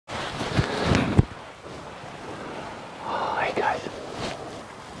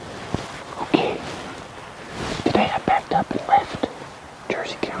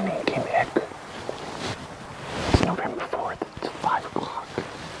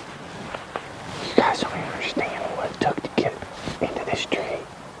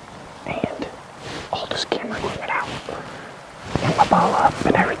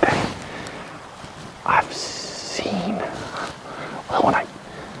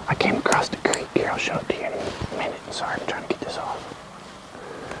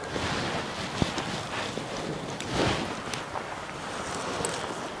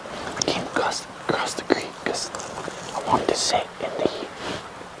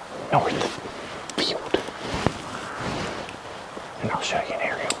north field. And I'll show you an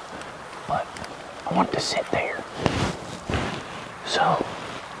aerial. But I wanted to sit there. So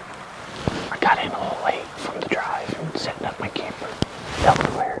I got in a little late from the drive and setting up my camper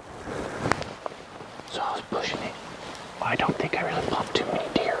elsewhere. So I was pushing it. Well, I don't think I really bumped too many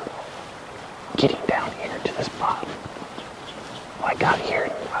deer getting down here to this spot. Well, I got here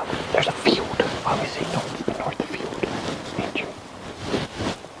and there's a field, obviously north of field entry.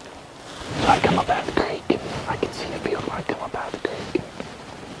 So I come up out of the creek and I can see a field when I come up out of the creek. And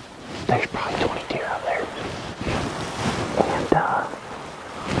there's probably 20 deer out there. And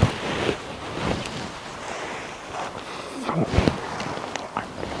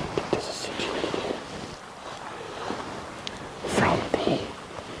this is situated here. From the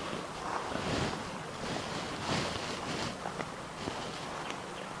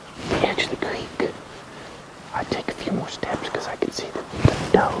edge of the creek, I take a few more steps because I can see that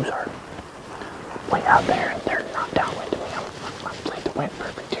the does are way out there and they're not downwind of me. I'm playing the wind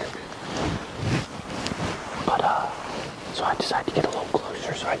perfect here. But so I decided to get a little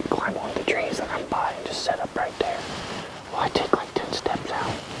closer so I can climb one of the trees that I'm by and just set up right there. Well, I take like 10 steps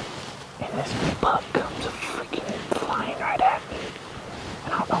out and this buck comes freaking flying right at me.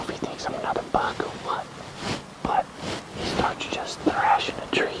 And I don't know if he thinks I'm another buck or what, but he starts just thrashing a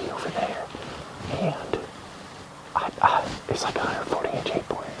tree over there. And it's like a 140-inch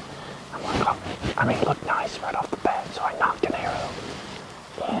 8-pointer. I'm like, oh, I mean, it looked nice right off the bat, so I knocked an arrow.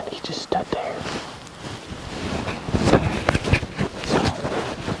 And he just stood there. So,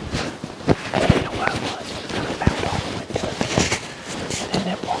 I didn't know what it was. He just kind of bounced off and went to it. And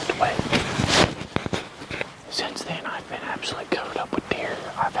then it walked away. Since then, I've been absolutely covered up with deer.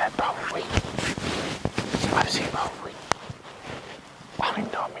 I've seen probably, I don't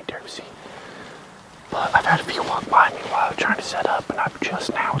even know how many deer I've seen. But I've had a few walk by me while I was trying to set up, and I've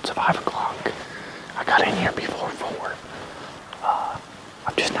just now, it's 5 o'clock. I got in here before 4.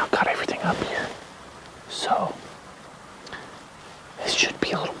 I've just now got everything up here. So, this should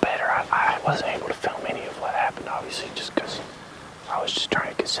be a little better. I wasn't able to film any of what happened, obviously, just because I was just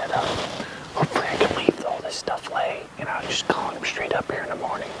trying to get set up. Hopefully I can leave all this stuff lay, and I'll just call him straight up here in the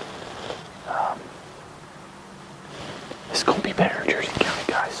morning. It's going to be better in Jersey County,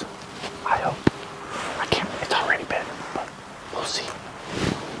 guys. I hope. It's already better, but we'll see.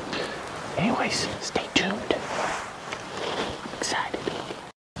 Anyways, stay tuned. I'm excited.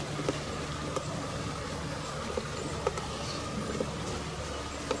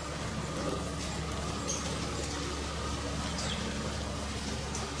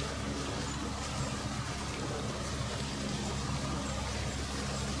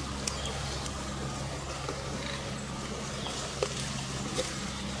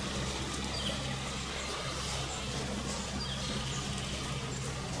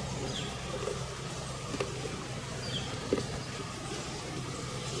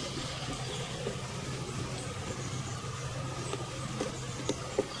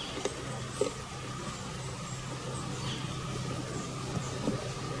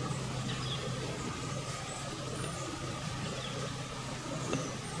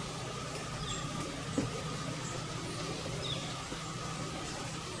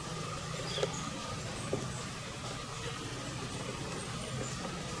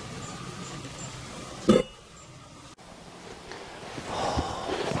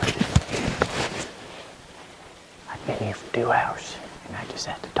 Been here for 2 hours, and I just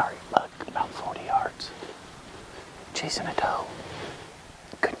had to target buck about 40 yards. Chasing a doe.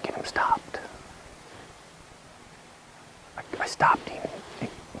 Couldn't get him stopped. I stopped him.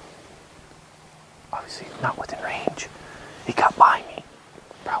 Obviously, not within range. He got by me,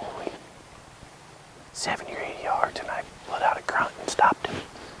 probably 70 or 80 yards, and I let out a grunt and stopped him.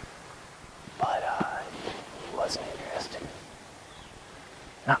 But he wasn't interested.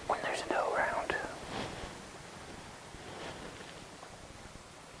 Not when there's a doe around.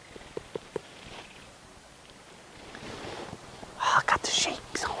 I got the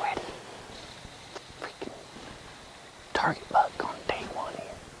shakes already. Freaking target buck on day 1 here.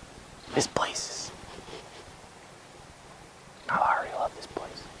 This place is... I already love this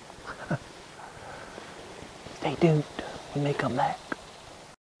place. Stay tuned. We may come back.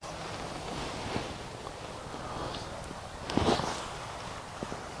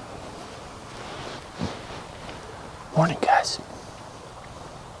 Morning, guys.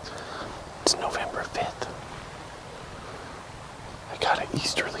 It's November 5th. I got an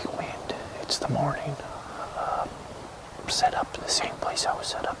easterly wind. It's the morning. I'm set up in the same place I was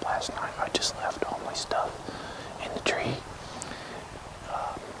set up last night. I just left all my stuff in the tree.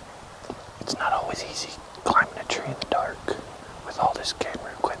 It's not always easy climbing a tree in the dark with all this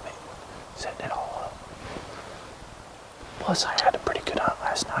camera equipment setting it all up. Plus, I had a pretty good hunt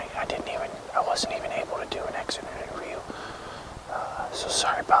last night. I wasn't even able to do an exit interview. So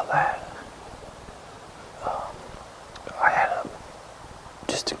sorry about that. I had a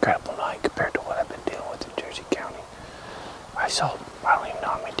just incredible night compared to what I've been dealing with in Jersey County. I don't even know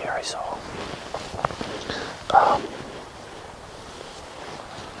how many deer I saw.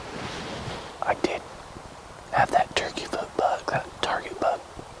 I did have that turkey foot buck, that target buck,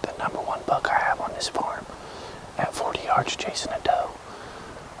 the #1 buck I have on this farm, at 40 yards chasing a doe.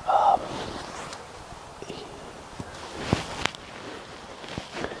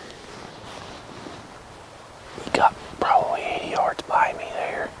 He got probably 80 yards by me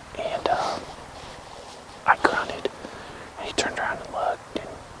there, and I grunted, and he turned around and looked, and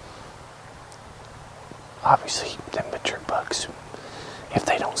obviously them mature bucks, if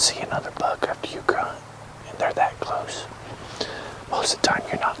they don't see another buck after you grunt, and they're that close, most of the time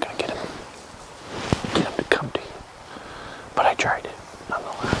you're not going to get them to come to you. But I tried it,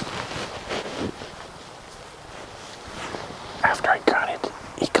 nonetheless. After I grunted,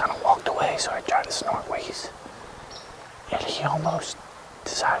 he kind of walked away, so I tried to snort wheeze. And he almost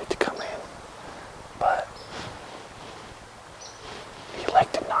decided to come in, but he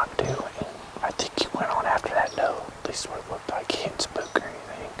elected not to, and I think he went on after that doe. At least what it looked like. He didn't spook or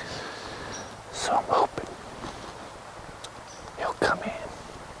anything. So I'm hoping he'll come in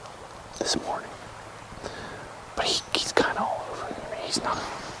this morning. But he's kind of all over. I mean, he's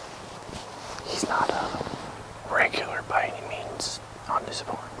not a regular by any means on this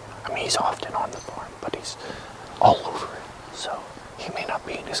farm. I mean, he's often on the farm, but he's all over it. So he may not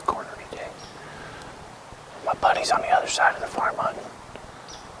be in his corner today. My buddy's on the other side of the farm hunting,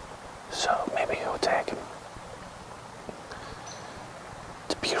 so maybe he'll tag him.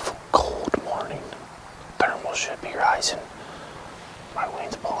 It's a beautiful, cold morning. Thermal should be rising. My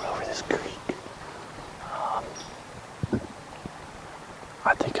wind's blowing over this creek.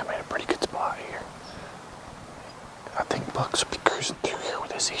 I think I'm in a pretty good spot here. I think bucks will be cruising through here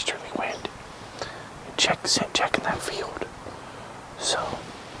with this easterly wind and checking that field. So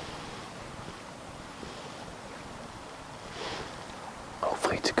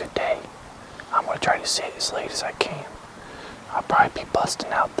hopefully it's a good day. I'm going to try to sit as late as I can. I'll probably be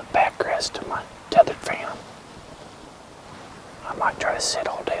busting out the backrest of my tethered fan. I might try to sit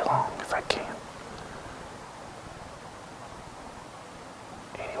all day long if I can.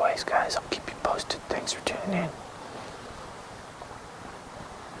 Anyways, guys, I'll keep you posted. Thanks for tuning in.